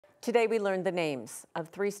Today we learned the names of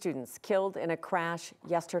 3 students killed in a crash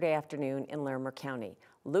yesterday afternoon in Larimer County.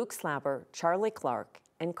 Luke Slabber, Charlie Clark,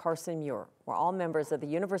 and Carson Muir were all members of the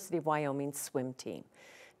University of Wyoming swim team.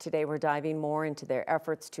 Today we're diving more into their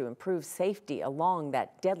efforts to improve safety along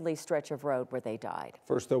that deadly stretch of road where they died.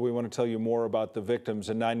 First, though, we want to tell you more about the victims.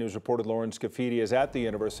 And 9 News reporter Lauren Scafidi is at the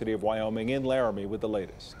University of Wyoming in Laramie with the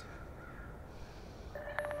latest.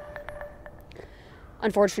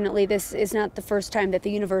 Unfortunately, this is not the first time that the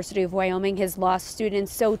University of Wyoming has lost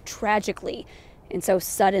students so tragically and so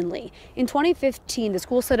suddenly. In 2015, the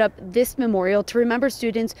school set up this memorial to remember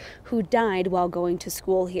students who died while going to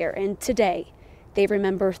school here. And today, they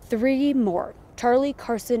remember 3 more, Charlie,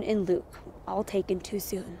 Carson, and Luke, all taken too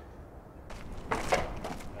soon.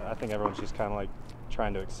 I think everyone's just kind of like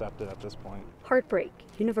trying to accept it at this point. Heartbreak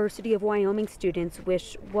University of Wyoming students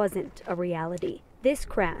wish wasn't a reality. This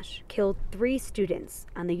crash killed 3 students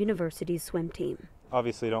on the university's swim team.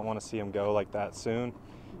 Obviously don't want to see them go like that soon,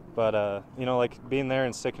 but you know, like being there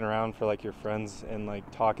and sticking around for like your friends and like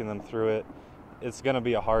talking them through it, it's going to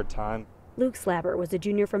be a hard time. Luke Slabber was a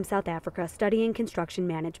junior from South Africa studying construction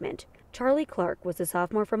management. Charlie Clark was a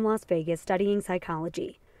sophomore from Las Vegas studying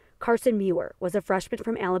psychology. Carson Muir was a freshman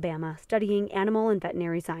from Alabama studying animal and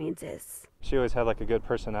veterinary sciences. She always had like a good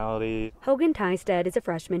personality. Hogan Tysted is a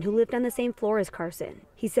freshman who lived on the same floor as Carson.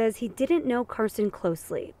 He says he didn't know Carson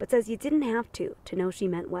closely, but says you didn't have to know she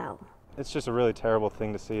meant well. It's just a really terrible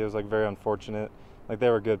thing to see. It was like very unfortunate. Like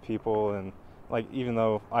they were good people, and like even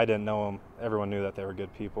though I didn't know them, everyone knew that they were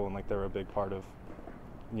good people and like they were a big part of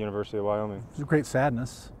the University of Wyoming. It's a great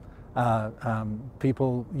sadness.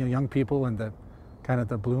 People, young people in the kind of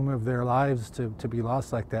the bloom of their lives to be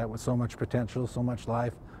lost like that with so much potential, so much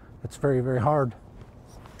life. It's very, very hard.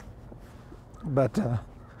 But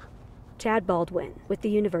Chad Baldwin with the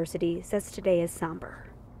university says today is somber.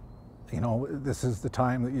 You know, this is the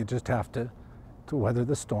time that you just have to weather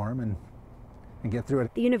the storm and get through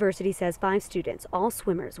it. The university says 5 students, all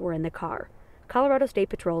swimmers, were in the car. Colorado State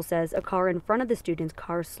Patrol says a car in front of the students'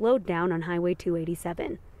 car slowed down on Highway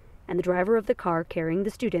 287, and the driver of the car carrying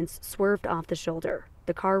the students swerved off the shoulder.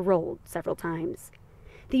 The car rolled several times.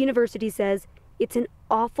 The university says it's an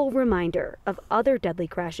awful reminder of other deadly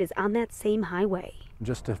crashes on that same highway.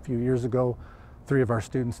 Just a few years ago, 3 of our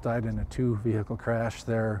students died in a 2-vehicle crash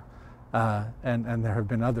there, and there have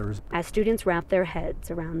been others. As students wrap their heads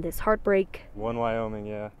around this heartbreak, One Wyoming,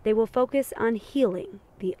 yeah. They will focus on healing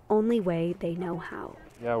the only way they know how.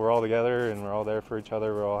 Yeah, we're all together and we're all there for each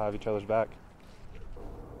other. We all have each other's back.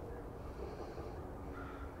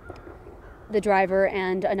 The driver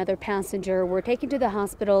and another passenger were taken to the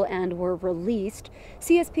hospital and were released.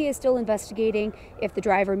 CSP is still investigating if the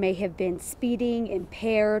driver may have been speeding,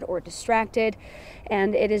 impaired, or distracted.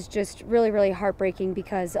 And it is just really, really heartbreaking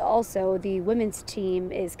because also the women's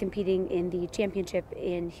team is competing in the championship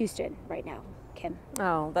in Houston right now. Kim.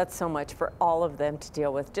 Oh, that's so much for all of them to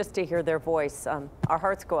deal with, just to hear their voice. Our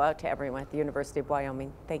hearts go out to everyone at the University of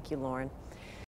Wyoming. Thank you, Lauren.